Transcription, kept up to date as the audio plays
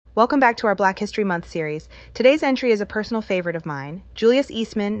Welcome back to our Black History Month series. Today's entry is a personal favorite of mine. Julius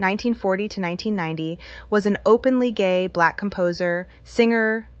Eastman, 1940 to 1990, was an openly gay black composer,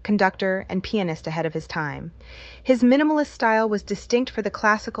 singer, conductor, and pianist ahead of his time. His minimalist style was distinct for the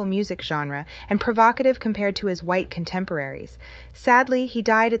classical music genre and provocative compared to his white contemporaries. Sadly, he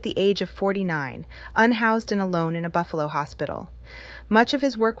died at the age of 49, unhoused and alone in a Buffalo hospital. Much of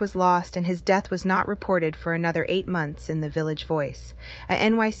his work was lost, and his death was not reported for another 8 months in the Village Voice, a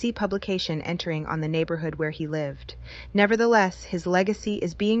NYC publication entering on the neighborhood where he lived. Nevertheless, his legacy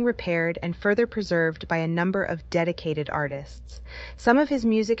is being repaired and further preserved by a number of dedicated artists. Some of his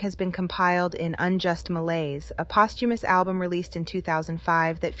music has been compiled in Unjust Malaise, a posthumous album released in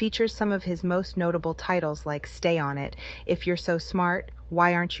 2005 that features some of his most notable titles like Stay On It, If You're So Smart,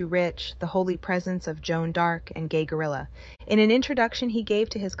 Why Aren't You Rich, The Holy Presence of Joan Dark, and Gay Gorilla. In an introduction he gave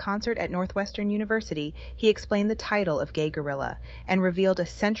to his concert at Northwestern University, he explained the title of Gay Gorilla and revealed a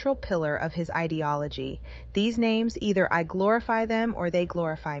central pillar of his ideology. These names, either I glorify them or they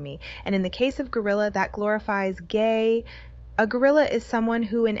glorify me. And in the case of gorilla, that glorifies gay. A gorilla is someone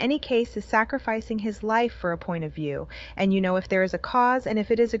who, in any case, is sacrificing his life for a point of view. And if there is a cause, and if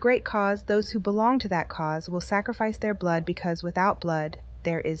it is a great cause, those who belong to that cause will sacrifice their blood, because without blood,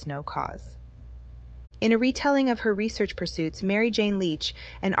 there is no cause. In a retelling of her research pursuits, Mary Jane Leach,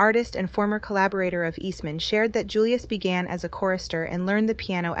 an artist and former collaborator of Eastman, shared that Julius began as a chorister and learned the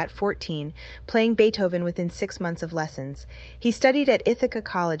piano at 14, playing Beethoven within 6 months of lessons. He studied at Ithaca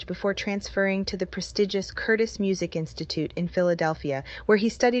College before transferring to the prestigious Curtis Music Institute in Philadelphia, where he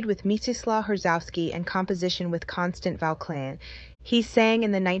studied with Mstislaw Herzowski and composition with Constant Vauquelin. He sang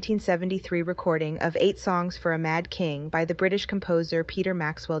in the 1973 recording of 8 Songs for a Mad King by the British composer Peter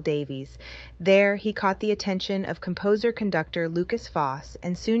Maxwell Davies. There, he caught the attention of composer-conductor Lucas Foss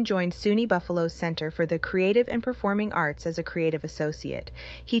and soon joined SUNY Buffalo's Center for the Creative and Performing Arts as a creative associate.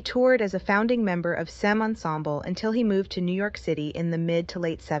 He toured as a founding member of SEM Ensemble until he moved to New York City in the mid to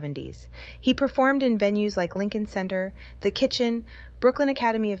late 70s. He performed in venues like Lincoln Center, The Kitchen, Brooklyn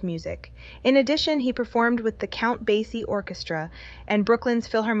Academy of Music. In addition, he performed with the Count Basie Orchestra and Brooklyn's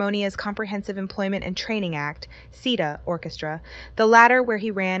Philharmonia's Comprehensive Employment and Training Act, CETA, Orchestra, the latter where he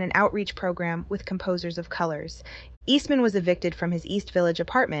ran an outreach program with composers of colors. Eastman was evicted from his East Village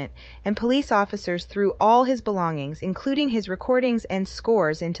apartment, and police officers threw all his belongings, including his recordings and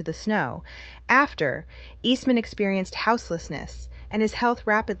scores, into the snow. After, Eastman experienced houselessness, and his health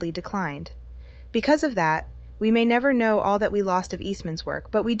rapidly declined. Because of that, we may never know all that we lost of Eastman's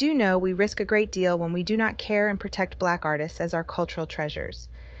work, but we do know we risk a great deal when we do not care and protect Black artists as our cultural treasures.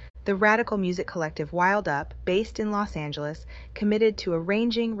 The radical music collective Wild Up, based in Los Angeles, committed to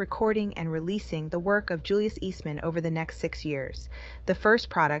arranging, recording, and releasing the work of Julius Eastman over the next 6 years. The first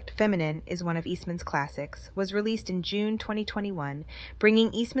product, Feminine is one of Eastman's classics, was released in June 2021,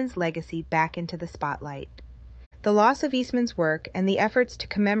 bringing Eastman's legacy back into the spotlight. The loss of Eastman's work and the efforts to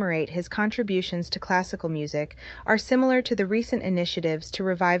commemorate his contributions to classical music are similar to the recent initiatives to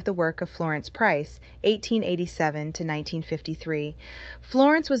revive the work of Florence Price, 1887 to 1953.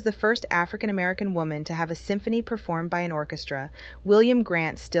 Florence was the first African-American woman to have a symphony performed by an orchestra. William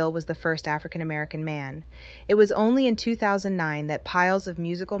Grant Still was the first African-American man. It was only in 2009 that piles of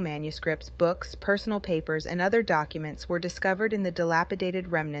musical manuscripts, books, personal papers, and other documents were discovered in the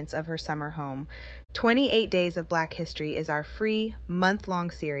dilapidated remnants of her summer home. 28 Days of Black History is our free,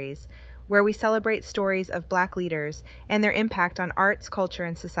 month-long series where we celebrate stories of Black leaders and their impact on arts, culture,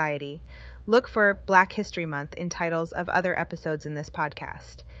 and society. Look for Black History Month in titles of other episodes in this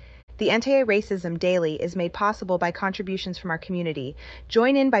podcast. The Anti-Racism Daily is made possible by contributions from our community.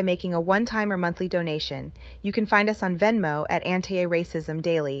 Join in by making a one-time or monthly donation. You can find us on Venmo at Anti-Racism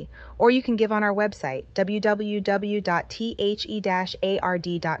Daily, or you can give on our website, www.the-ard.com.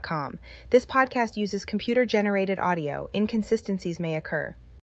 This podcast uses computer-generated audio. Inconsistencies may occur.